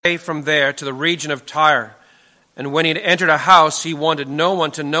away from there to the region of Tyre. And when he had entered a house, he wanted no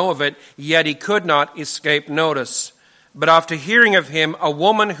one to know of it, yet he could not escape notice. But after hearing of him, a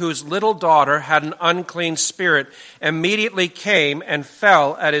woman whose little daughter had an unclean spirit immediately came and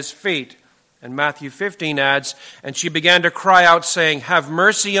fell at his feet. And Matthew 15 adds, and she began to cry out, saying, "Have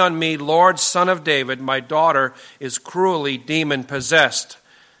mercy on me, Lord, Son of David. My daughter is cruelly demon-possessed."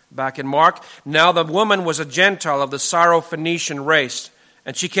 Back in Mark, now the woman was a Gentile of the Syrophoenician race,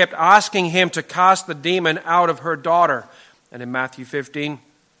 and she kept asking him to cast the demon out of her daughter. And in Matthew 15,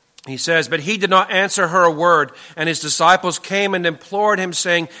 he says, but he did not answer her a word, and his disciples came and implored him,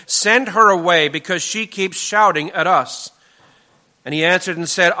 saying, "Send her away, because she keeps shouting at us." And he answered and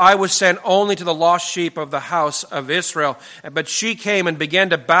said, "I was sent only to the lost sheep of the house of Israel." But she came and began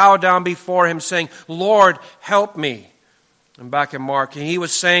to bow down before him, saying, "Lord, help me." And back in Mark, he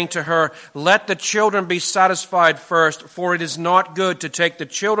was saying to her, "Let the children be satisfied first, for it is not good to take the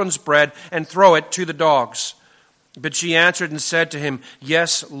children's bread and throw it to the dogs." But she answered and said to him,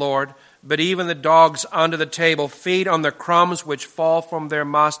 "Yes, Lord, but even the dogs under the table feed on the crumbs which fall from their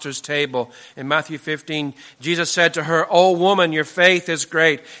master's table." In Matthew 15, Jesus said to her, "O woman, your faith is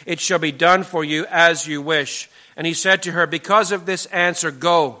great. It shall be done for you as you wish." And he said to her, "Because of this answer,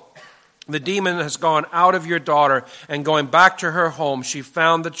 go. The demon has gone out of your daughter." And going back to her home, she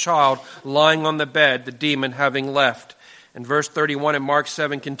found the child lying on the bed, the demon having left. And verse 31 in Mark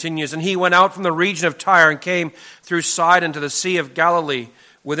 7 continues, "And he went out from the region of Tyre and came through Sidon to the Sea of Galilee,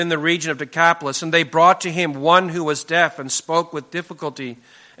 within the region of Decapolis. And they brought to him one who was deaf and spoke with difficulty.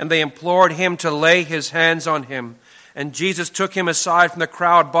 And they implored him to lay his hands on him. And Jesus took him aside from the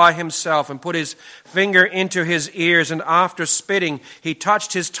crowd by himself and put his finger into his ears. And after spitting, he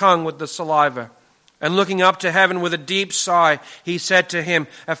touched his tongue with the saliva. And looking up to heaven with a deep sigh, he said to him,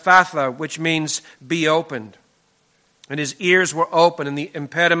 "Ephphatha," which means "be opened." And his ears were open, and the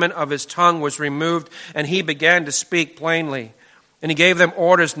impediment of his tongue was removed, and he began to speak plainly. And he gave them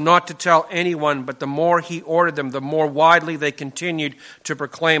orders not to tell anyone, but the more he ordered them, the more widely they continued to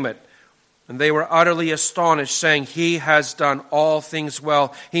proclaim it. And they were utterly astonished, saying, "He has done all things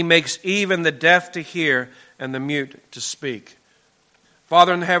well. He makes even the deaf to hear and the mute to speak."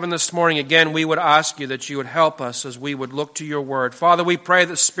 Father in heaven, this morning, again, we would ask you that you would help us as we would look to your word. Father, we pray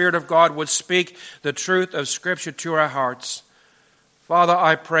that the Spirit of God would speak the truth of Scripture to our hearts. Father,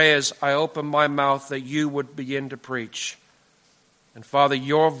 I pray as I open my mouth that you would begin to preach. And Father,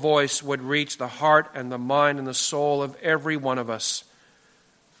 your voice would reach the heart and the mind and the soul of every one of us.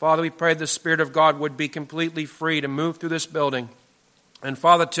 Father, we pray the Spirit of God would be completely free to move through this building. And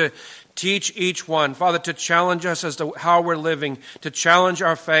Father, to teach each one. Father, to challenge us as to how we're living. To challenge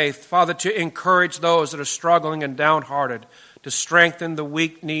our faith. Father, to encourage those that are struggling and downhearted. To strengthen the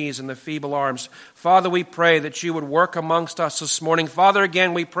weak knees and the feeble arms. Father, we pray that you would work amongst us this morning. Father,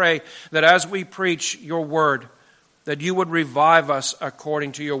 again, we pray that as we preach your word, that you would revive us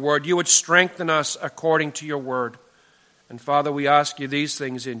according to your word. You would strengthen us according to your word. And Father, we ask you these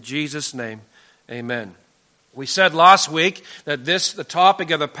things in Jesus' name. Amen. We said last week that the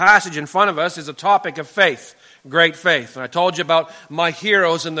topic of the passage in front of us is a topic of faith, great faith. And I told you about my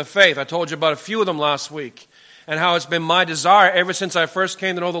heroes in the faith. I told you about a few of them last week. And how it's been my desire ever since I first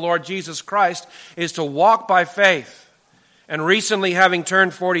came to know the Lord Jesus Christ is to walk by faith. And recently, having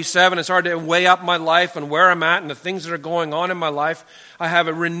turned 47, it's hard to weigh up my life and where I'm at and the things that are going on in my life. I have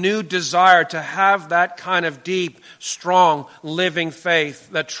a renewed desire to have that kind of deep, strong, living faith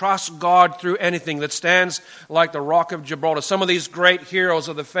that trusts God through anything, that stands like the rock of Gibraltar. Some of these great heroes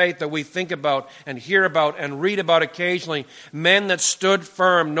of the faith that we think about and hear about and read about occasionally, men that stood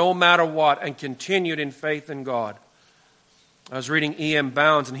firm no matter what and continued in faith in God. I was reading E.M.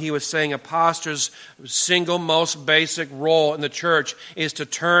 Bounds, and he was saying a pastor's single most basic role in the church is to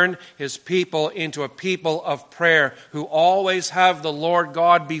turn his people into a people of prayer who always have the Lord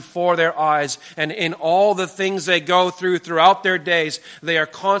God before their eyes. And in all the things they go through throughout their days, they are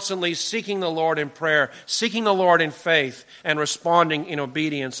constantly seeking the Lord in prayer, seeking the Lord in faith, and responding in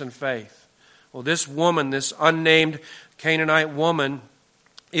obedience and faith. Well, this woman, this unnamed Canaanite woman,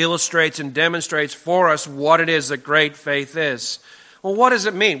 illustrates and demonstrates for us what it is that great faith is. Well, what does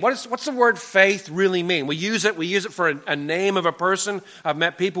it mean? What's the word faith really mean? We use it for a name of a person. I've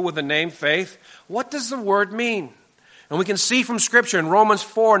met people with the name faith. What does the word mean? And we can see from Scripture in Romans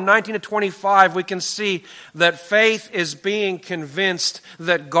 4:19-25, we can see that faith is being convinced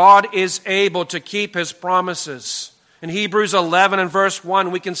that God is able to keep His promises. In Hebrews 11 and verse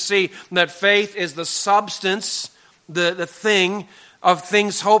 1, we can see that faith is the substance, the thing of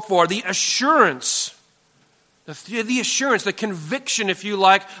things hoped for, the assurance The assurance, the conviction, if you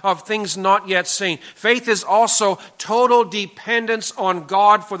like, of things not yet seen. Faith is also total dependence on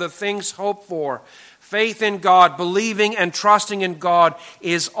God for the things hoped for. Faith in God, believing and trusting in God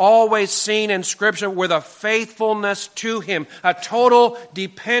is always seen in Scripture with a faithfulness to Him, a total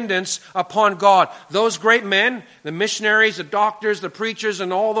dependence upon God. Those great men, the missionaries, the doctors, the preachers,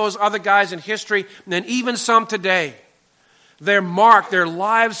 and all those other guys in history, and even some today, their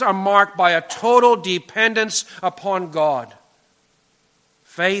lives are marked by a total dependence upon God.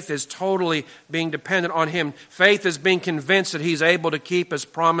 Faith is totally being dependent on Him. Faith is being convinced that He's able to keep His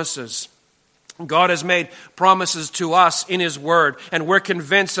promises. God has made promises to us in His Word, and we're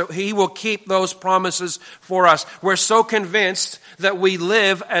convinced that He will keep those promises for us. We're so convinced that we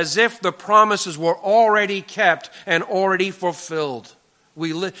live as if the promises were already kept and already fulfilled.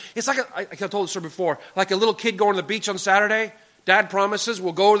 It's like, I've told this story before, like a little kid going to the beach on Saturday. Dad promises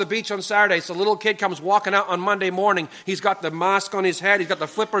we'll go to the beach on Saturday. So the little kid comes walking out on Monday morning. He's got the mask on his head. He's got the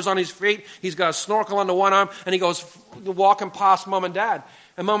flippers on his feet. He's got a snorkel under one arm. And he goes walking past Mom and Dad.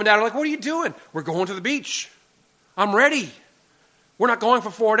 And Mom and Dad are like, what are you doing? We're going to the beach. I'm ready. We're not going for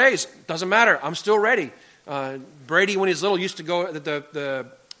 4 days. Doesn't matter. I'm still ready. Brady, when he was little, used to go at the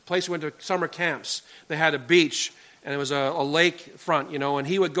place we went to summer camps. They had a beach. And it was a lake front, and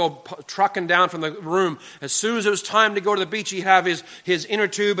he would go trucking down from the room. As soon as it was time to go to the beach, he'd have his inner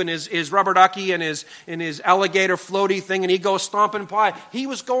tube and his rubber ducky and his alligator floaty thing, and he'd go stomping by. He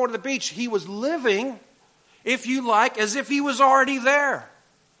was going to the beach. He was living, if you like, as if he was already there.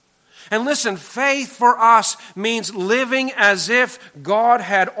 And listen, faith for us means living as if God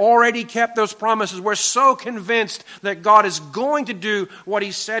had already kept those promises. We're so convinced that God is going to do what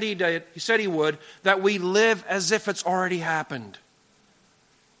He said He would, that we live as if it's already happened.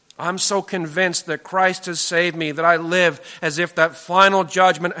 I'm so convinced that Christ has saved me that I live as if that final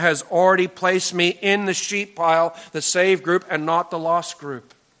judgment has already placed me in the sheep pile, the saved group, and not the lost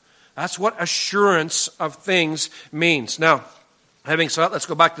group. That's what assurance of things means. Now, having said that, let's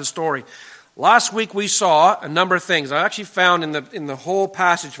go back to the story. Last week we saw a number of things. I actually found in the whole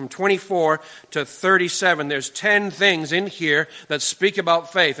passage from 24 to 37, there's 10 things in here that speak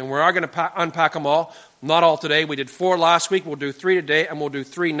about faith. And we are going to unpack them all. Not all today. We did 4 last week. We'll do 3 today, and we'll do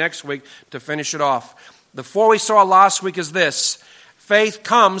 3 next week to finish it off. The 4 we saw last week is this. Faith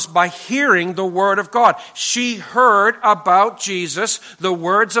comes by hearing the Word of God. She heard about Jesus, the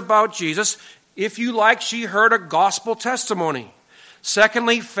words about Jesus. If you like, she heard a gospel testimony.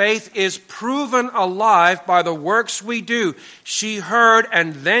 Secondly, faith is proven alive by the works we do. She heard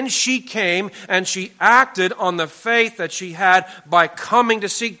and then she came and she acted on the faith that she had by coming to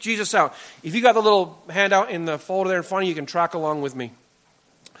seek Jesus out. If you got the little handout in the folder there in front of you, you can track along with me.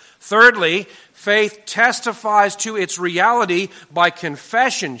 Thirdly, faith testifies to its reality by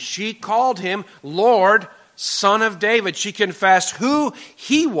confession. She called Him Lord, Son of David. She confessed who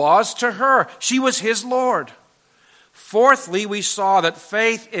He was to her. She was His Lord. Fourthly, we saw that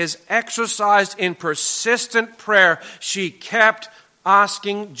faith is exercised in persistent prayer. She kept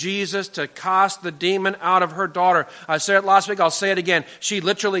asking Jesus to cast the demon out of her daughter. I said it last week, I'll say it again. She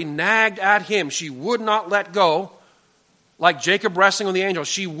literally nagged at Him. She would not let go, like Jacob wrestling with the angel.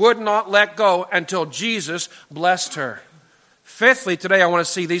 She would not let go until Jesus blessed her. Fifthly, today I want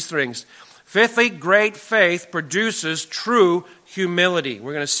to see these things. Fifthly, great faith produces true humility.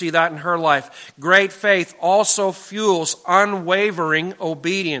 We're going to see that in her life. Great faith also fuels unwavering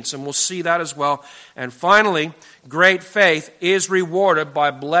obedience, and we'll see that as well. And finally, great faith is rewarded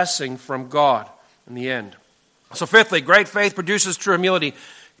by blessing from God in the end. So fifthly, great faith produces true humility.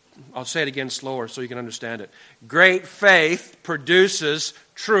 I'll say it again slower so you can understand it. Great faith produces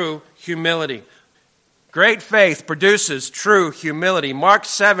true humility. Great faith produces true humility. Mark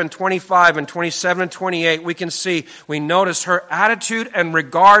 7:25 and 27 and 28, we notice her attitude and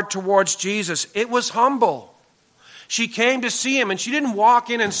regard towards Jesus. It was humble. She came to see Him, and she didn't walk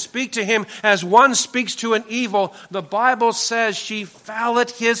in and speak to Him as one speaks to an evil. The Bible says she fell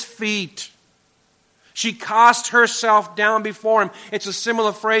at His feet. She cast herself down before Him. It's a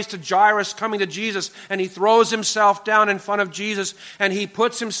similar phrase to Jairus coming to Jesus, and he throws himself down in front of Jesus, and he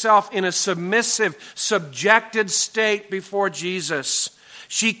puts himself in a submissive, subjected state before Jesus.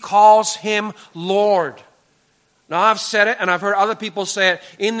 She calls Him Lord. Now, I've said it, and I've heard other people say it.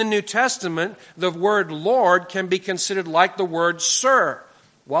 In the New Testament, the word Lord can be considered like the word Sir.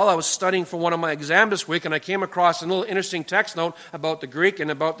 While I was studying for one of my exams this week, and I came across a little interesting text note about the Greek and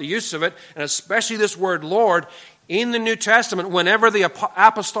about the use of it, and especially this word Lord. In the New Testament, whenever the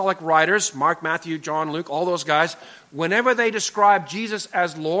apostolic writers, Mark, Matthew, John, Luke, all those guys, whenever they describe Jesus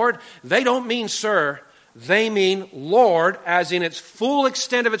as Lord, they don't mean Sir, they mean Lord as in its full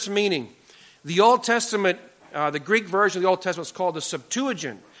extent of its meaning. The Old Testament The Greek version of the Old Testament is called the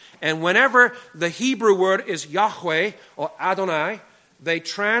Septuagint. And whenever the Hebrew word is Yahweh or Adonai, they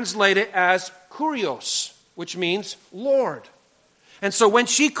translate it as Kurios, which means Lord. And so when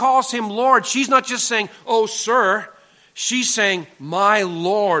she calls him Lord, she's not just saying, oh, sir. She's saying, my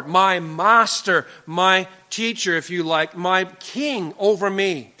Lord, my master, my teacher, if you like, my king over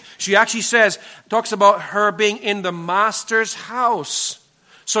me. She actually talks about her being in the master's house.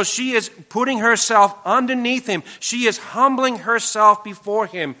 So she is putting herself underneath him. She is humbling herself before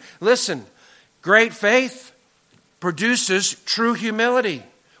him. Listen, great faith produces true humility.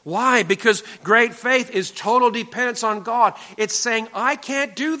 Why? Because great faith is total dependence on God. It's saying, I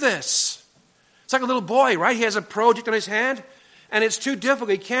can't do this. It's like a little boy, right? He has a project on his hand, and it's too difficult.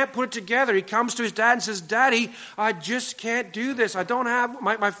 He can't put it together. He comes to his dad and says, Daddy, I just can't do this. I don't have,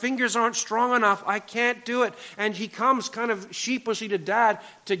 my fingers aren't strong enough. I can't do it. And he comes kind of sheepishly to Dad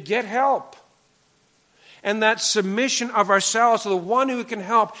to get help. And that submission of ourselves to the one who can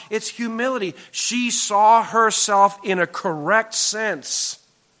help, it's humility. She saw herself in a correct sense.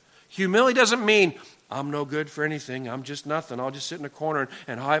 Humility doesn't mean, I'm no good for anything. I'm just nothing. I'll just sit in a corner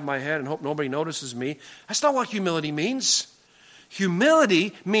and hide my head and hope nobody notices me. That's not what humility means.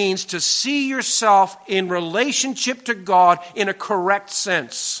 Humility means to see yourself in relationship to God in a correct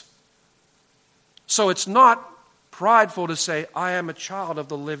sense. So it's not prideful to say, I am a child of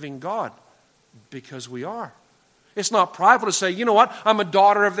the living God, because we are. It's not prideful to say, you know what, I'm a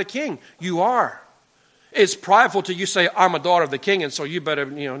daughter of the King. You are. It's prideful to you say, I'm a daughter of the King, and so you better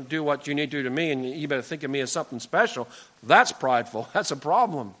do what you need to do to me, and you better think of me as something special. That's prideful. That's a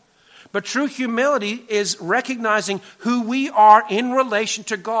problem. But true humility is recognizing who we are in relation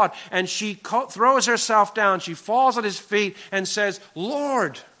to God. And she throws herself down. She falls at his feet and says,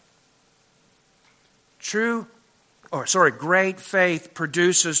 Lord. Great faith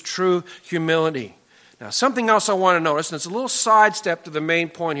produces true humility. Now, something else I want to notice, and it's a little sidestep to the main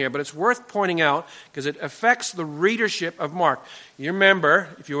point here, but it's worth pointing out because it affects the readership of Mark. You remember,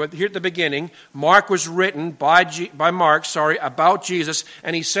 if you were here at the beginning, Mark was written by Mark about Jesus,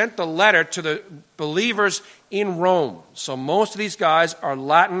 and he sent the letter to the believers in Rome. So most of these guys are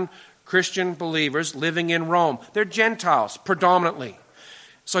Latin Christian believers living in Rome. They're Gentiles, predominantly.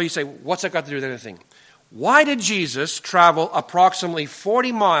 So you say, what's that got to do with anything? Why did Jesus travel approximately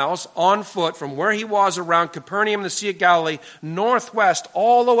 40 miles on foot from where he was around Capernaum, the Sea of Galilee, northwest,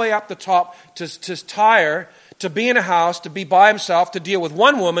 all the way up the top to Tyre, to be in a house, to be by himself, to deal with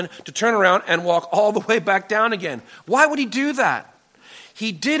one woman, to turn around and walk all the way back down again? Why would he do that?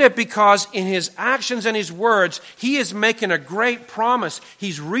 He did it because in his actions and his words, he is making a great promise.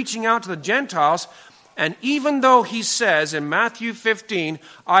 He's reaching out to the Gentiles, and even though he says in Matthew 15,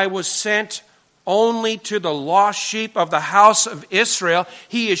 I was sent only to the lost sheep of the house of Israel,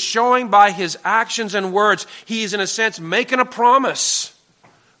 he is showing by his actions and words, he is in a sense making a promise.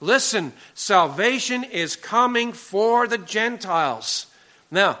 Listen, salvation is coming for the Gentiles.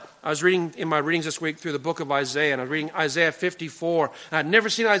 Now, I was reading in my readings this week through the book of Isaiah, and I was reading Isaiah 54. And I'd never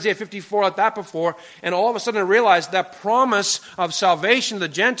seen Isaiah 54 like that before, and all of a sudden I realized that promise of salvation to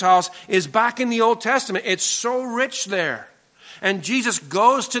the Gentiles is back in the Old Testament. It's so rich there. And Jesus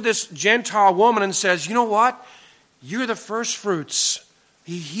goes to this Gentile woman and says, you know what? You're the first fruits.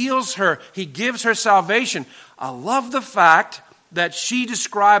 He heals her. He gives her salvation. I love the fact that she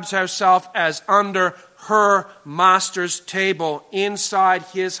describes herself as under her master's table inside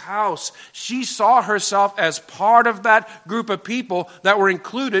his house. She saw herself as part of that group of people that were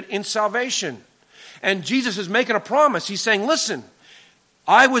included in salvation. And Jesus is making a promise. He's saying, listen,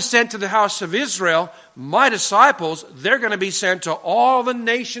 I was sent to the house of Israel. My disciples, they're going to be sent to all the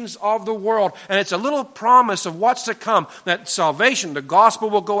nations of the world. And it's a little promise of what's to come, that salvation, the gospel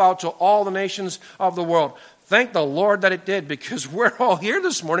will go out to all the nations of the world. Thank the Lord that it did, because we're all here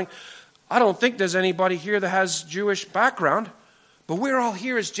this morning. I don't think there's anybody here that has Jewish background, but we're all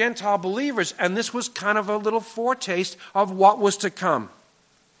here as Gentile believers, and this was kind of a little foretaste of what was to come.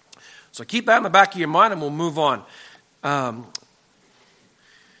 So keep that in the back of your mind, and we'll move on.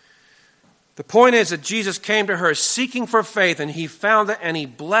 The point is that Jesus came to her seeking for faith, and he found it, and he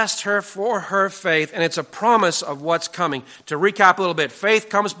blessed her for her faith, and it's a promise of what's coming. To recap a little bit, faith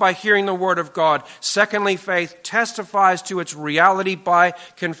comes by hearing the word of God. Secondly, faith testifies to its reality by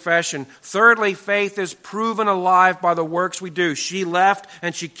confession. Thirdly, faith is proven alive by the works we do. She left,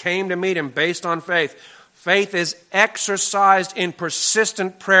 and she came to meet him based on faith. Faith is exercised in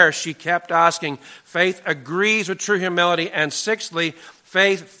persistent prayer. She kept asking. Faith agrees with true humility. And sixthly,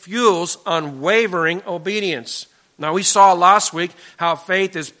 faith fuels unwavering obedience. Now, we saw last week how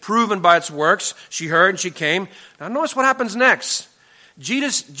faith is proven by its works. She heard and she came. Now, notice what happens next.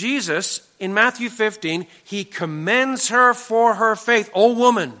 Jesus, in Matthew 15, he commends her for her faith. "O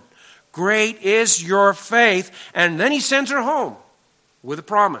woman, great is your faith." And then he sends her home with a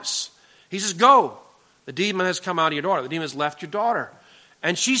promise. He says, "Go. The demon has come out of your daughter. The demon has left your daughter."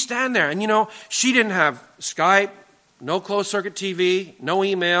 And she's standing there. And she didn't have Skype, no closed-circuit TV, no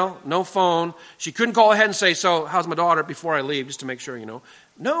email, no phone. She couldn't call ahead and say, "So, how's my daughter?" before I leave, just to make sure,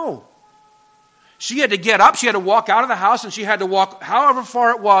 No. She had to get up, she had to walk out of the house, and she had to walk however far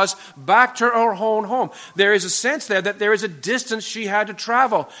it was back to her own home. There is a sense there that there is a distance she had to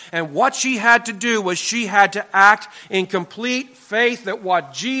travel. And what she had to do was she had to act in complete faith that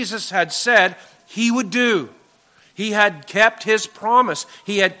what Jesus had said he would do. He had kept his promise.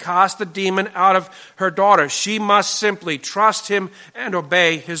 He had cast the demon out of her daughter. She must simply trust him and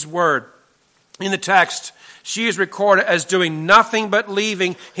obey his word. In the text, she is recorded as doing nothing but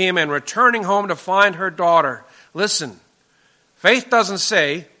leaving him and returning home to find her daughter. Listen, faith doesn't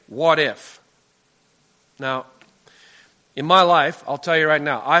say, "What if?" Now, in my life, I'll tell you right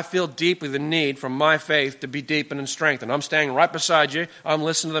now, I feel deeply the need for my faith to be deepened and strengthened. I'm standing right beside you. I'm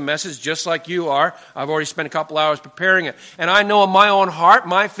listening to the message just like you are. I've already spent a couple hours preparing it. And I know in my own heart,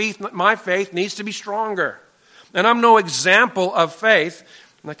 my faith needs to be stronger. And I'm no example of faith.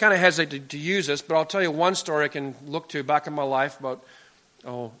 And I kind of hesitate to use this, but I'll tell you one story I can look to back in my life about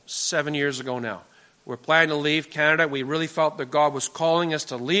 7 years ago now. We're planning to leave Canada. We really felt that God was calling us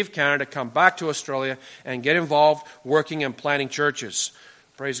to leave Canada, come back to Australia, and get involved working and planting churches.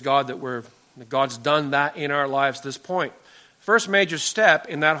 Praise God that God's done that in our lives at this point. First major step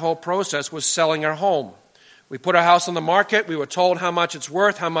in that whole process was selling our home. We put our house on the market. We were told how much it's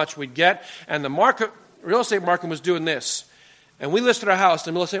worth, how much we'd get, and the real estate market was doing this. And we listed our house,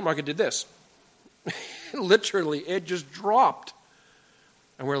 and the real estate market did this. Literally, it just dropped.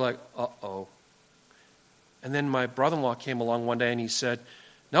 And we're like, uh-oh. And then my brother-in-law came along one day, and he said,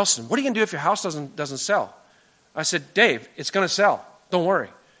 "Nelson, what are you going to do if your house doesn't sell?" I said, "Dave, it's going to sell. Don't worry."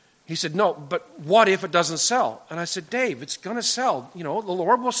 He said, "No, but what if it doesn't sell?" And I said, "Dave, it's going to sell. The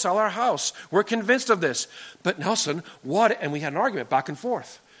Lord will sell our house. We're convinced of this. But Nelson, what?" And we had an argument back and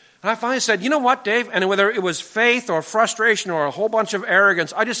forth. And I finally said, "You know what, Dave?" And whether it was faith or frustration or a whole bunch of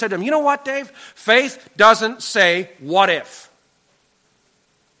arrogance, I just said to him, "You know what, Dave? Faith doesn't say, 'What if?'"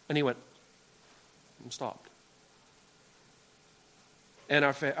 And he went and stopped. And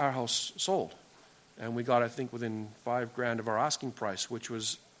our house sold. And we got, I think, within $5,000 of our asking price, which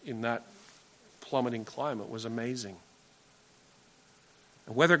was, in that plummeting climate, was amazing.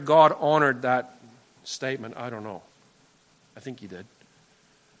 And whether God honored that statement, I don't know. I think he did.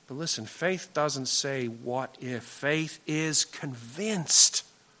 But listen, faith doesn't say, "What if?" Faith is convinced.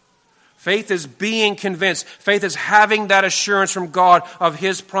 Faith is being convinced. Faith is having that assurance from God of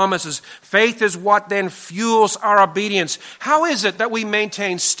his promises. Faith is what then fuels our obedience. How is it that we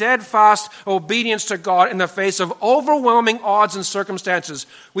maintain steadfast obedience to God in the face of overwhelming odds and circumstances?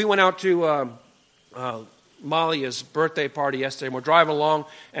 We went out to Malia's birthday party yesterday, and we're driving along,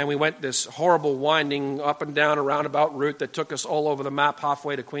 and we went this horrible winding up and down a roundabout route that took us all over the map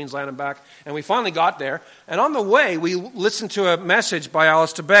halfway to Queensland and back, and we finally got there, and on the way we listened to a message by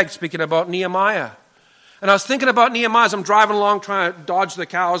Alice Begg speaking about Nehemiah. And I was thinking about Nehemiah as I'm driving along trying to dodge the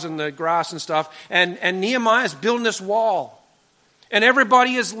cows and the grass and stuff, and Nehemiah is building this wall. And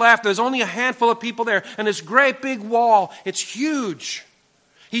everybody is left. There's only a handful of people there, and this great big wall, it's huge.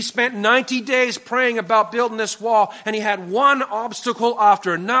 He spent 90 days praying about building this wall, and he had one obstacle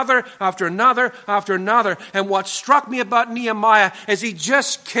after another, after another, after another. And what struck me about Nehemiah is he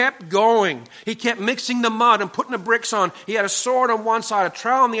just kept going. He kept mixing the mud and putting the bricks on. He had a sword on one side, a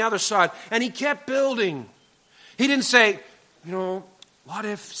trowel on the other side, and he kept building. He didn't say, what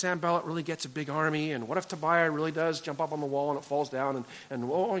if Sanballat really gets a big army, and what if Tobiah really does jump up on the wall and it falls down, and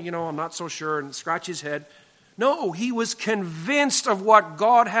I'm not so sure, and scratch his head. No, he was convinced of what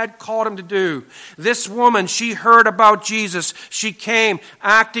God had called him to do. This woman, she heard about Jesus. She came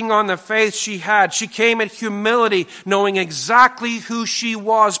acting on the faith she had. She came in humility, knowing exactly who she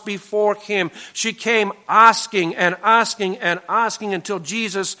was before him. She came asking and asking and asking until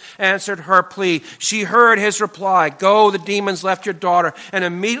Jesus answered her plea. She heard his reply, "Go, the demons left your daughter." And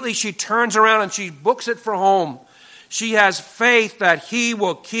immediately she turns around and she books it for home. She has faith that he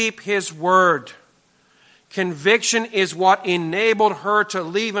will keep his word. Conviction is what enabled her to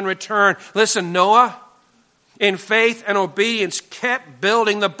leave and return. Listen, Noah, in faith and obedience, kept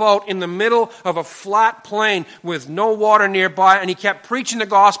building the boat in the middle of a flat plain with no water nearby, and he kept preaching the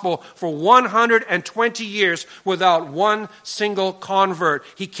gospel for 120 years without one single convert.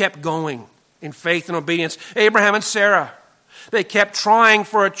 He kept going in faith and obedience. Abraham and Sarah, They kept trying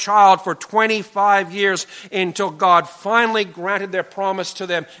for a child for 25 years until God finally granted their promise to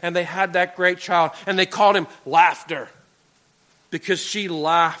them, and they had that great child, and they called him Laughter, because she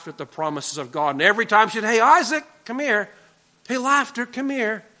laughed at the promises of God. And every time she'd, "Hey, Isaac, come here. Hey, Laughter, come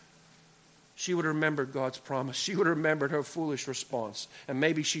here," she would have remembered God's promise. She would have remembered her foolish response. And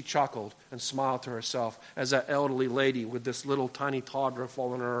maybe she chuckled and smiled to herself as that elderly lady with this little tiny toddler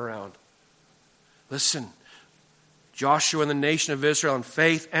following her around. Listen, Joshua and the nation of Israel, in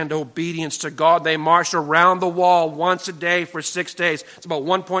faith and obedience to God, they marched around the wall once a day for 6 days. It's about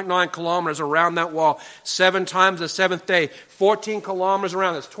 1.9 kilometers around that wall. 7 times the 7th day, 14 kilometers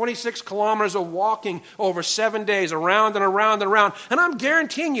around. That's 26 kilometers of walking over 7 days, around and around and around. And I'm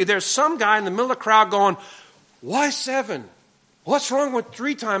guaranteeing you, there's some guy in the middle of the crowd going, "Why 7? What's wrong with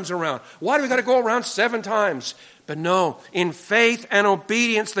 3 times around? Why do we got to go around 7 times? But no, in faith and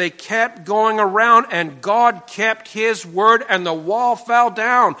obedience, they kept going around, and God kept his word, and the wall fell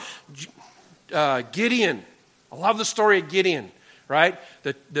down. Gideon, I love the story of Gideon, right?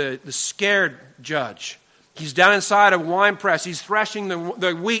 The scared judge. He's down inside a wine press. He's threshing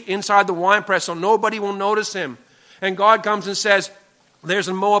the wheat inside the wine press so nobody will notice him. And God comes and says, "There's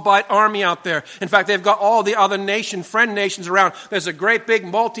a Moabite army out there. In fact, they've got all the other friend nations around. There's a great big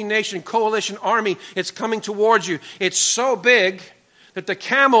multi-nation coalition army. It's coming towards you. It's so big that the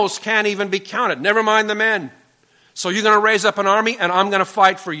camels can't even be counted. Never mind the men. So you're going to raise up an army, and I'm going to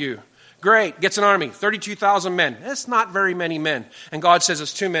fight for you." Great. Gets an army. 32,000 men. That's not very many men. And God says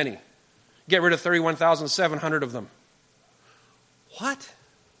it's too many. Get rid of 31,700 of them. What?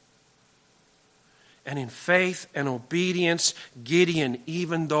 And in faith and obedience, Gideon,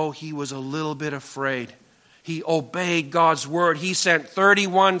 even though he was a little bit afraid, he obeyed God's word. He sent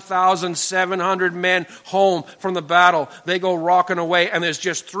 31,700 men home from the battle. They go rocking away, and there's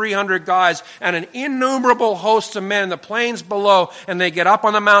just 300 guys and an innumerable host of men in the plains below. And they get up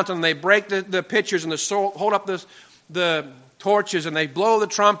on the mountain, and they break the pitchers, and hold up the torches, and they blow the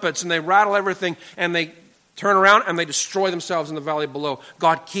trumpets, and they rattle everything, and they turn around and they destroy themselves in the valley below.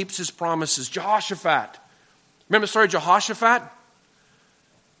 God keeps his promises. Jehoshaphat. Remember the story of Jehoshaphat?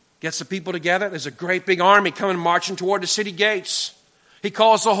 Gets the people together. There's a great big army coming marching toward the city gates. He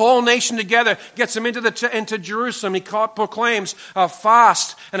calls the whole nation together, gets them into Jerusalem. He proclaims a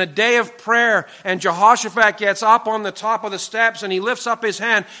fast and a day of prayer. And Jehoshaphat gets up on the top of the steps and he lifts up his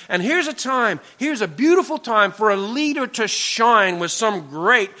hand. And here's a beautiful time for a leader to shine with some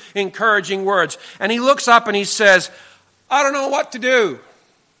great encouraging words. And he looks up and he says, "I don't know what to do,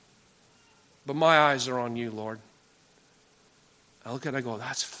 but my eyes are on you, Lord." I look at it and I go,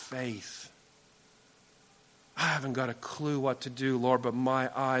 that's faith. I haven't got a clue what to do, Lord, but my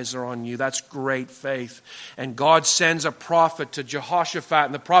eyes are on you. That's great faith. And God sends a prophet to Jehoshaphat,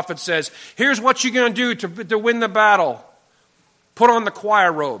 and the prophet says, "Here's what you're going to do to win the battle. Put on the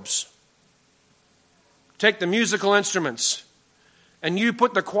choir robes. Take the musical instruments, and you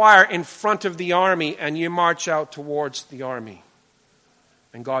put the choir in front of the army, and you march out towards the army."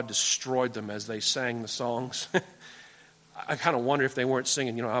 And God destroyed them as they sang the songs. I kind of wonder if they weren't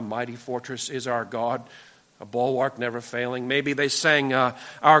singing, "How mighty fortress is our God, a bulwark never failing." Maybe they sang,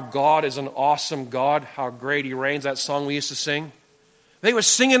 "Our God is an awesome God, how great he reigns," that song we used to sing. They were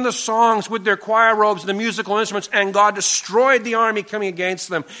singing the songs with their choir robes and the musical instruments, and God destroyed the army coming against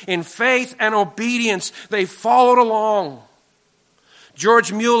them. In faith and obedience, they followed along.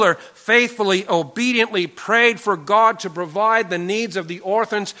 George Mueller faithfully, obediently prayed for God to provide the needs of the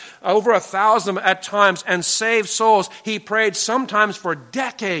orphans, over 1,000 at times, and save souls. He prayed sometimes for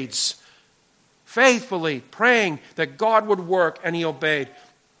decades, faithfully praying that God would work, and he obeyed.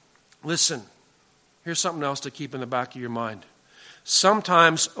 Listen, here's something else to keep in the back of your mind.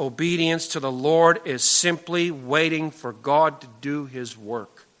 Sometimes obedience to the Lord is simply waiting for God to do his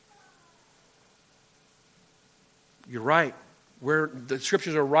work. You're right. The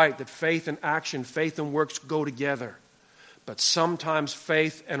scriptures are right that faith and action, faith and works go together. But sometimes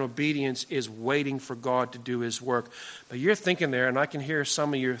faith and obedience is waiting for God to do his work. But you're thinking there, and I can hear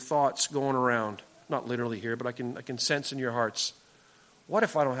some of your thoughts going around. Not literally here, but I can sense in your hearts. What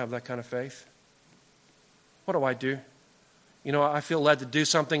if I don't have that kind of faith? What do I do? I feel led to do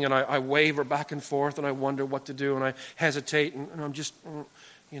something, and I waver back and forth, and I wonder what to do, and I hesitate, and I'm just,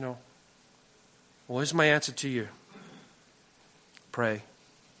 Well, here's my answer to you. Pray,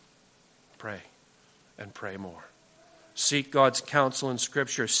 and pray more. Seek God's counsel in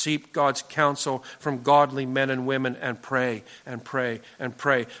Scripture. Seek God's counsel from godly men and women, and pray, and pray, and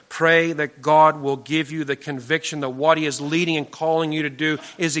pray. Pray that God will give you the conviction that what he is leading and calling you to do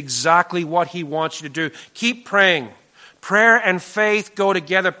is exactly what he wants you to do. Keep praying. Prayer and faith go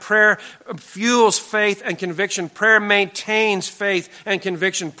together. Prayer fuels faith and conviction. Prayer maintains faith and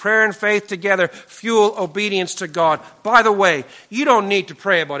conviction. Prayer and faith together fuel obedience to God. By the way, you don't need to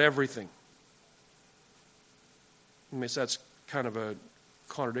pray about everything. I mean, that's kind of a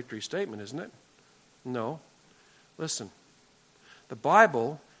contradictory statement, isn't it? No. Listen, the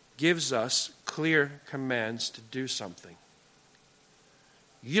Bible gives us clear commands to do something.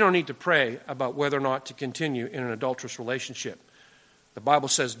 You don't need to pray about whether or not to continue in an adulterous relationship. The Bible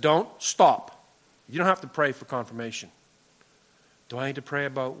says don't stop. You don't have to pray for confirmation. Do I need to pray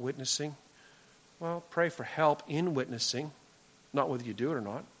about witnessing? Well, pray for help in witnessing, not whether you do it or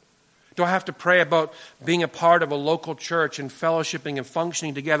not. Do I have to pray about being a part of a local church and fellowshipping and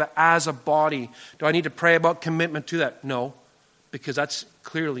functioning together as a body? Do I need to pray about commitment to that? No, because that's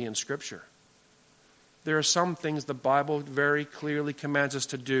clearly in Scripture. There are some things the Bible very clearly commands us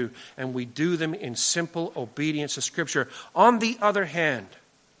to do, and we do them in simple obedience to Scripture. On the other hand,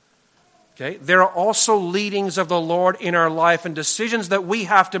 there are also leadings of the Lord in our life and decisions that we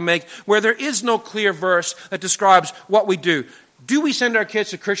have to make where there is no clear verse that describes what we do. Do we send our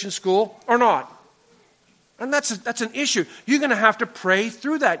kids to Christian school or not? And that's an issue. You're going to have to pray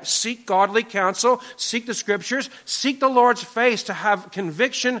through that. Seek godly counsel, seek the Scriptures, seek the Lord's face to have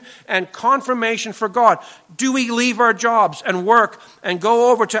conviction and confirmation for God. Do we leave our jobs and work and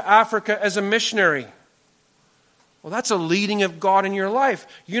go over to Africa as a missionary? Well, that's a leading of God in your life.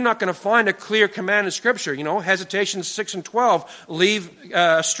 You're not going to find a clear command in Scripture. Hesitations 6 and 12, leave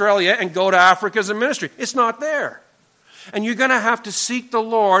Australia and go to Africa as a ministry. It's not there. And you're going to have to seek the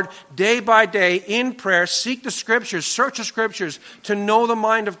Lord day by day in prayer. Seek the Scriptures, search the Scriptures to know the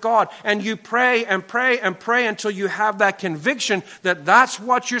mind of God. And you pray and pray and pray until you have that conviction that that's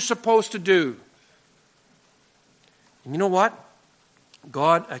what you're supposed to do. And you know what?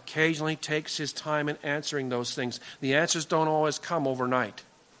 God occasionally takes His time in answering those things. The answers don't always come overnight.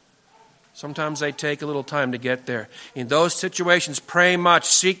 Sometimes they take a little time to get there. In those situations, pray much,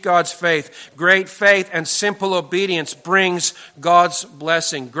 seek God's faith. Great faith and simple obedience brings God's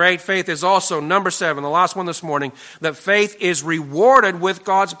blessing. Great faith is also, number 7, the last one this morning, that faith is rewarded with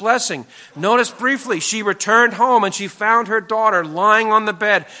God's blessing. Notice briefly, she returned home and she found her daughter lying on the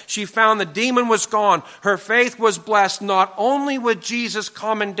bed. She found the demon was gone. Her faith was blessed not only with Jesus'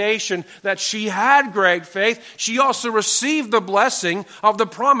 commendation that she had great faith, she also received the blessing of the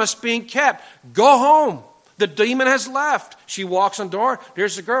promise being kept. Go home. The demon has left. She walks on the door.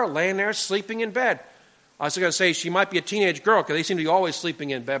 There's the girl laying there sleeping in bed. I was going to say she might be a teenage girl because they seem to be always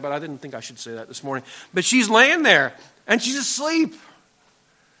sleeping in bed, but I didn't think I should say that this morning. But she's laying there and she's asleep.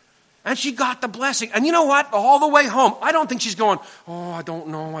 And she got the blessing. And you know what? All the way home, I don't think she's going, I don't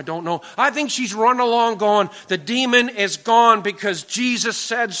know. I think she's running along going, the demon is gone because Jesus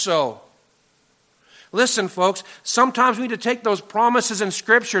said so. Listen, folks, sometimes we need to take those promises in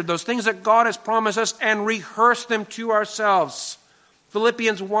Scripture, those things that God has promised us, and rehearse them to ourselves.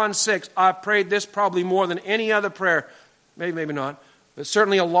 Philippians 1:6, I prayed this probably more than any other prayer. Maybe not. But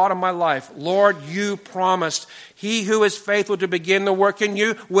certainly a lot of my life. Lord, you promised. He who is faithful to begin the work in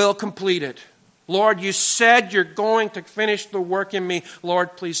you will complete it. Lord, you said you're going to finish the work in me.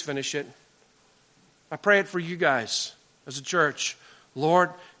 Lord, please finish it. I pray it for you guys as a church. Lord,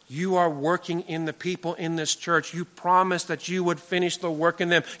 you are working in the people in this church. You promised that you would finish the work in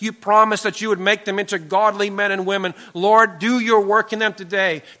them. You promised that you would make them into godly men and women. Lord, do your work in them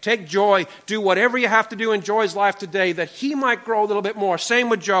today. Take joy. Do whatever you have to do in Joy's life today that he might grow a little bit more. Same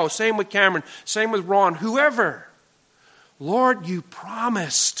with Joe. Same with Cameron. Same with Ron. Whoever. Lord, you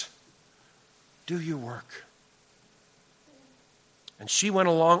promised. Do your work. And she went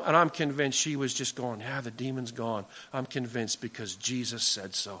along, and I'm convinced she was just going, the demon's gone. I'm convinced because Jesus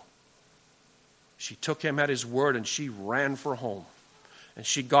said so. She took him at his word, and she ran for home. And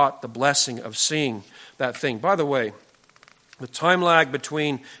she got the blessing of seeing that thing. By the way, the time lag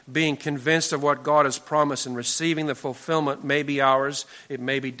between being convinced of what God has promised and receiving the fulfillment may be hours, it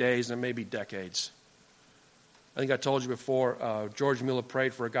may be days, and it may be decades. I think I told you before, George Mueller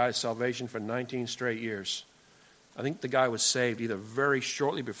prayed for a guy's salvation for 19 straight years. I think the guy was saved either very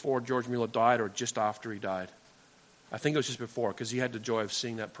shortly before George Mueller died or just after he died. I think it was just before because he had the joy of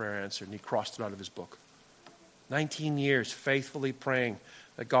seeing that prayer answered and he crossed it out of his book. 19 years faithfully praying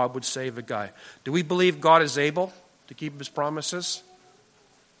that God would save a guy. Do we believe God is able to keep his promises?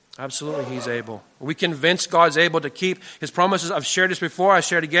 Absolutely, he's able. We're convinced God's able to keep his promises. I've shared this before. I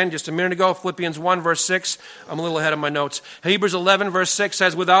shared again just a minute ago. Philippians 1, verse 6. I'm a little ahead of my notes. Hebrews 11, verse 6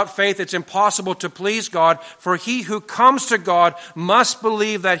 says, without faith it's impossible to please God, for he who comes to God must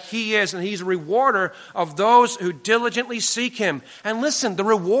believe that he is, and he's a rewarder of those who diligently seek him. And listen, the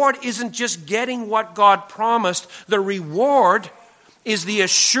reward isn't just getting what God promised. The reward is the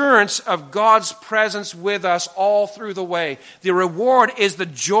assurance of God's presence with us all through the way. The reward is the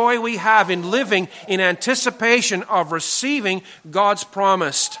joy we have in living in anticipation of receiving God's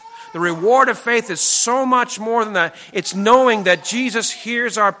promise. The reward of faith is so much more than that. It's knowing that Jesus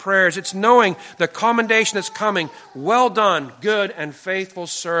hears our prayers. It's knowing the commendation that's coming. Well done, good and faithful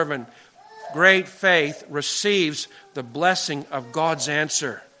servant. Great faith receives the blessing of God's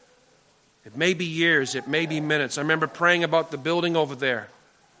answer. It may be years, it may be minutes. I remember praying about the building over there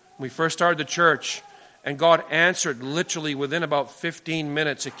when we first started the church, and God answered literally within about 15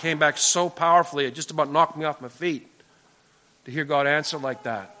 minutes. It came back so powerfully, it just about knocked me off my feet to hear God answer like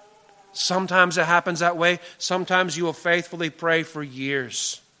that. Sometimes it happens that way. Sometimes you will faithfully pray for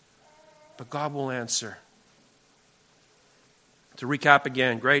years, but God will answer. To recap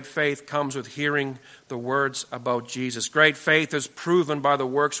again, great faith comes with hearing the words about Jesus. Great faith is proven by the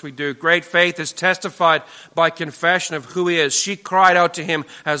works we do. Great faith is testified by confession of who he is. She cried out to him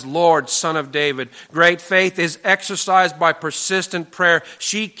as Lord, Son of David. Great faith is exercised by persistent prayer.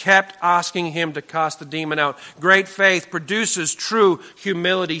 She kept asking him to cast the demon out. Great faith produces true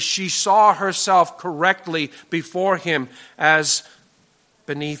humility. She saw herself correctly before him as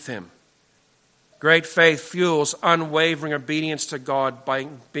beneath him. Great faith fuels unwavering obedience to God. By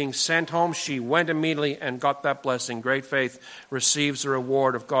being sent home, she went immediately and got that blessing. Great faith receives the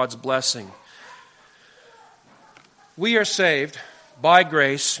reward of God's blessing. We are saved by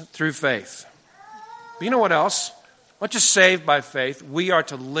grace through faith. But you know what else? Not just saved by faith, we are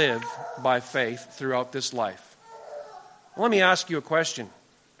to live by faith throughout this life. Let me ask you a question.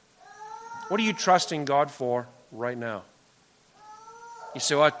 What are you trusting God for right now? You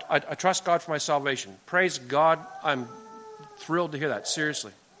say, well, I trust God for my salvation. Praise God. I'm thrilled to hear that,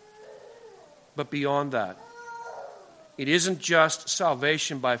 seriously. But beyond that, it isn't just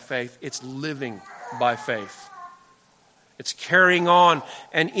salvation by faith, it's living by faith. It's carrying on.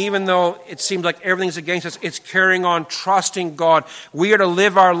 And even though it seems like everything's against us, it's carrying on, trusting God. We are to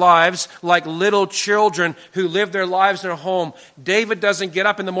live our lives like little children who live their lives in their home. David doesn't get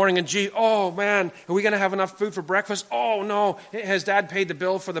up in the morning and, oh man, are we going to have enough food for breakfast? Oh no, has Dad paid the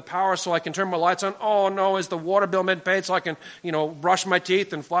bill for the power so I can turn my lights on? Oh no, is the water bill been paid so I can, brush my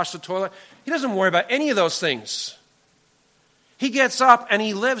teeth and flush the toilet? He doesn't worry about any of those things. He gets up and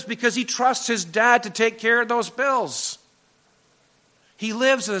he lives because he trusts his dad to take care of those bills. He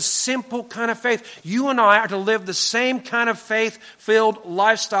lives a simple kind of faith. You and I are to live the same kind of faith-filled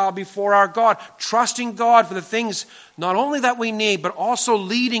lifestyle before our God, trusting God for the things not only that we need, but also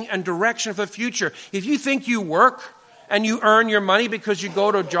leading and direction for the future. If you think you work and you earn your money because you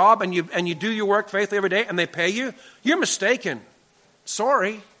go to a job and you do your work faithfully every day and they pay you, you're mistaken.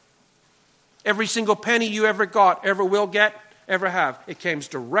 Sorry. Every single penny you ever got, ever will get, ever have, it came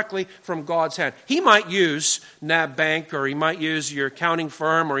directly from God's hand. He might use NAB Bank, or he might use your accounting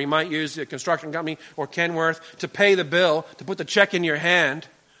firm, or he might use the construction company or Kenworth to pay the bill, to put the check in your hand,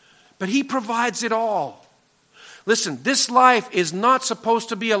 but he provides it all. Listen, this life is not supposed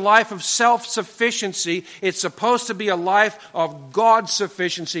to be a life of self-sufficiency. It's supposed to be a life of God's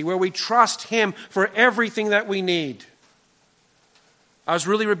sufficiency, where we trust him for everything that we need. I was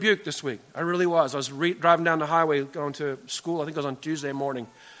really rebuked this week. I really was. I was driving down the highway going to school. I think it was on Tuesday morning.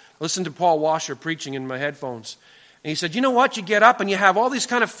 I listened to Paul Washer preaching in my headphones. And he said, you know what? You get up and you have all these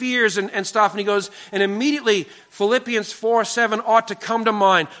kind of fears and stuff. And he goes, and immediately Philippians 4:7 ought to come to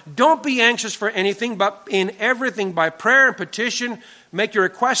mind. Don't be anxious for anything, but in everything by prayer and petition, make your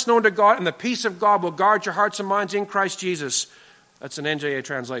requests known to God, and the peace of God will guard your hearts and minds in Christ Jesus. That's an NJA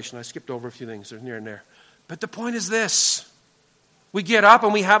translation. I skipped over a few things. They're near and there. But the point is this. We get up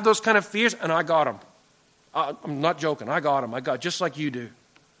and we have those kind of fears, and I got them. I'm not joking. I got them. I got just like you do.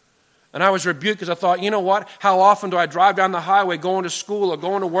 And I was rebuked because I thought, you know what? How often do I drive down the highway going to school or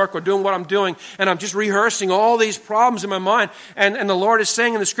going to work or doing what I'm doing, and I'm just rehearsing all these problems in my mind. And the Lord is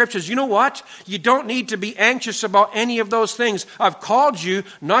saying in the Scriptures, you know what? You don't need to be anxious about any of those things. I've called you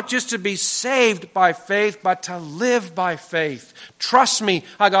not just to be saved by faith, but to live by faith. Trust me,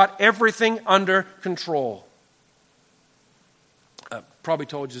 I got everything under control. Probably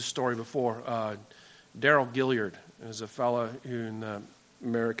told you this story before. Daryl Gilliard is a fellow in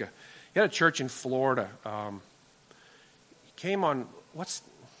America. He had a church in Florida. He came on,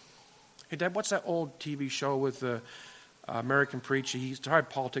 hey Dad, what's that old TV show with American preacher. He tried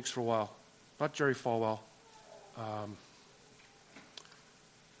politics for a while. Not Jerry Falwell.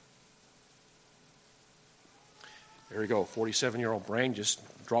 There we go. 47-year-old brain just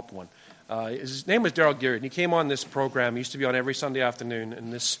dropped one. His name was Darrell Geary, and he came on this program. He used to be on every Sunday afternoon,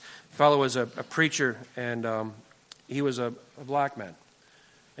 and this fellow was a preacher, and he was a black man.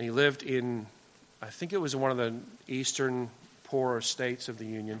 And he lived in, I think it was in one of the eastern poorer states of the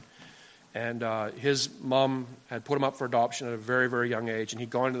Union. And his mom had put him up for adoption at a very, very young age, and he'd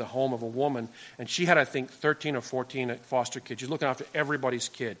gone into the home of a woman, and she had, I think, 13 or 14 foster kids. She was looking after everybody's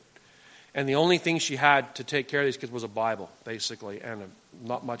kid. And the only thing she had to take care of these kids was a Bible, basically, and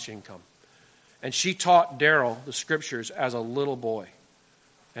not much income. And she taught Darrell the scriptures as a little boy.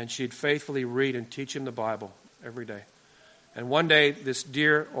 And she'd faithfully read and teach him the Bible every day. And one day, this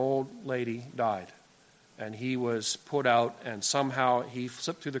dear old lady died. And he was put out, and somehow he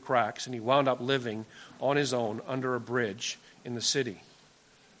slipped through the cracks, and he wound up living on his own under a bridge in the city.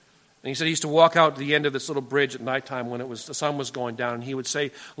 And he said he used to walk out to the end of this little bridge at nighttime when the sun was going down, and he would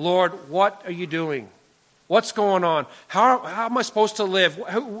say, "Lord, what are you doing? What's going on? How am I supposed to live?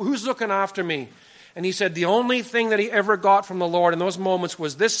 Who's looking after me?" And he said the only thing that he ever got from the Lord in those moments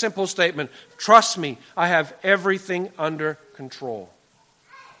was this simple statement: "Trust me, I have everything under control."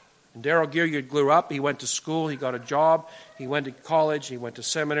 And Darrell Geary grew up. He went to school. He got a job. He went to college. He went to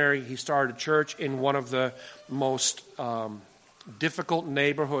seminary. He started a church in one of the most difficult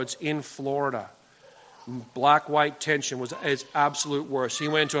neighborhoods in Florida. Black-white tension was at its absolute worst. He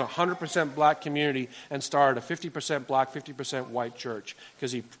went into a 100% black community and started a 50% black, 50% white church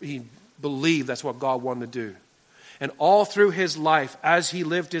because he believed that's what God wanted to do. And all through his life, as he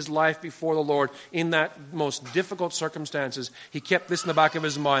lived his life before the Lord in that most difficult circumstances, he kept this in the back of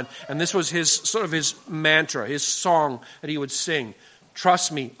his mind. And this was his sort of his mantra, his song that he would sing: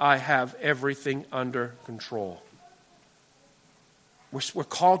 "Trust me, I have everything under control." We're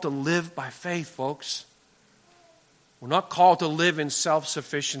called to live by faith, folks. We're not called to live in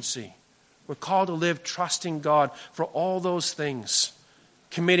self-sufficiency. We're called to live trusting God for all those things,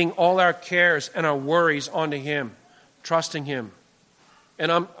 committing all our cares and our worries onto Him, trusting Him. And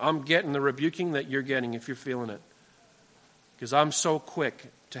I'm getting the rebuking that you're getting if you're feeling it. Because I'm so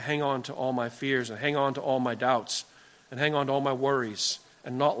quick to hang on to all my fears and hang on to all my doubts and hang on to all my worries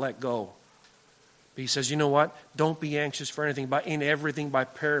and not let go. But he says, you know what? Don't be anxious for anything, but in everything by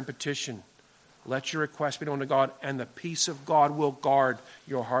prayer and petition. Let your request be known to God, and the peace of God will guard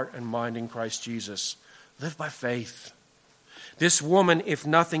your heart and mind in Christ Jesus. Live by faith. This woman, if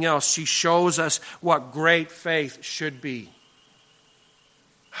nothing else, she shows us what great faith should be.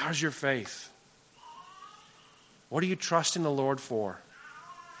 How's your faith? What are you trusting the Lord for?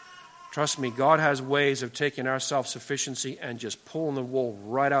 Trust me, God has ways of taking our self-sufficiency and just pulling the wool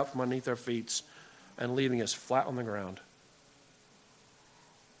right out from underneath our feet and leaving us flat on the ground.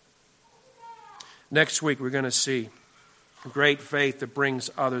 Next week, we're going to see great faith that brings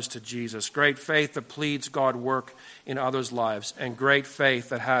others to Jesus, great faith that pleads God work in others' lives, and great faith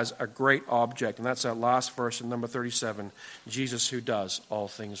that has a great object. And that's that last verse in number 37, Jesus who does all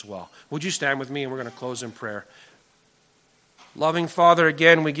things well. Would you stand with me, and we're going to close in prayer. Loving Father,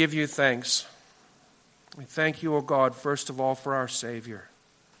 again, we give you thanks. We thank you, O God, first of all, for our Savior.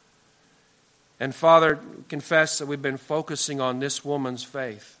 And Father, confess that we've been focusing on this woman's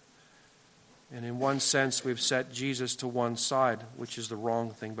faith. And in one sense, we've set Jesus to one side, which is the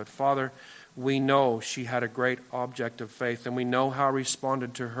wrong thing. But Father, we know she had a great object of faith, and we know how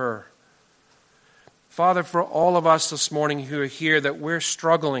responded to her. Father, for all of us this morning who are here, that we're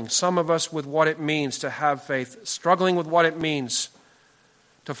struggling, some of us with what it means to have faith, struggling with what it means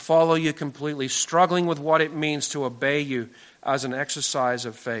to follow you completely, struggling with what it means to obey you as an exercise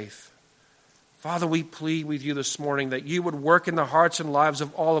of faith. Father, we plead with you this morning that you would work in the hearts and lives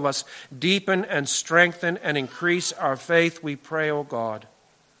of all of us, deepen and strengthen and increase our faith, we pray, O God.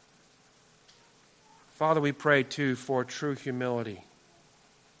 Father, we pray too for true humility,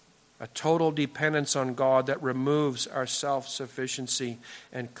 a total dependence on God that removes our self-sufficiency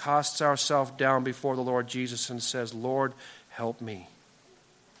and casts ourselves down before the Lord Jesus and says, Lord, help me.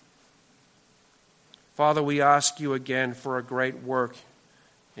 Father, we ask you again for a great work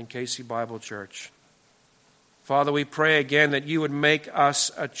in Casey Bible Church. Father, we pray again that you would make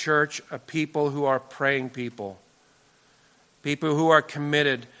us a church, a people who are praying people who are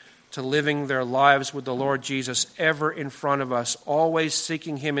committed to living their lives with the Lord Jesus ever in front of us, always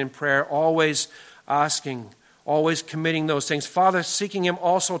seeking him in prayer, always asking, always committing those things. Father, seeking him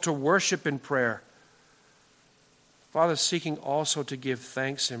also to worship in prayer. Father, seeking also to give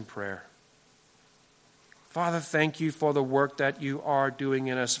thanks in prayer. Father, thank you for the work that you are doing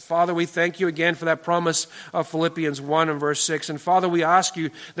in us. Father, we thank you again for that promise of Philippians 1 and verse 6. And Father, we ask you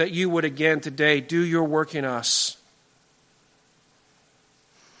that you would again today do your work in us.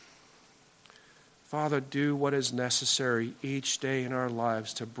 Father, do what is necessary each day in our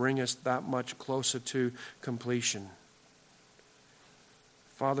lives to bring us that much closer to completion.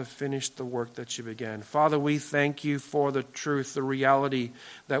 Father, finish the work that you began. Father, we thank you for the truth, the reality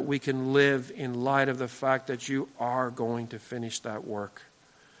that we can live in light of the fact that you are going to finish that work.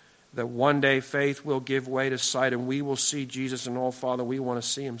 That one day faith will give way to sight and we will see Jesus. And oh, Father, we want to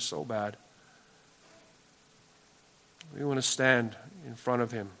see him so bad. We want to stand in front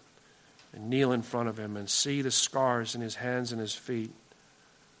of him and kneel in front of him and see the scars in his hands and his feet.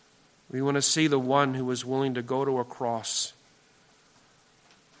 We want to see the one who was willing to go to a cross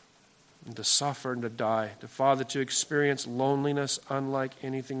and to suffer and to die. To Father, to experience loneliness unlike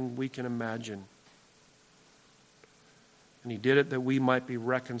anything we can imagine. And he did it that we might be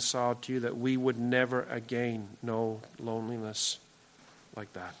reconciled to you, that we would never again know loneliness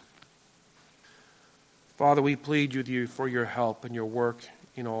like that. Father, we plead with you for your help and your work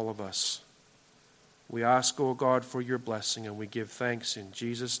in all of us. We ask, O God, for your blessing, and we give thanks in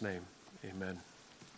Jesus' name. Amen.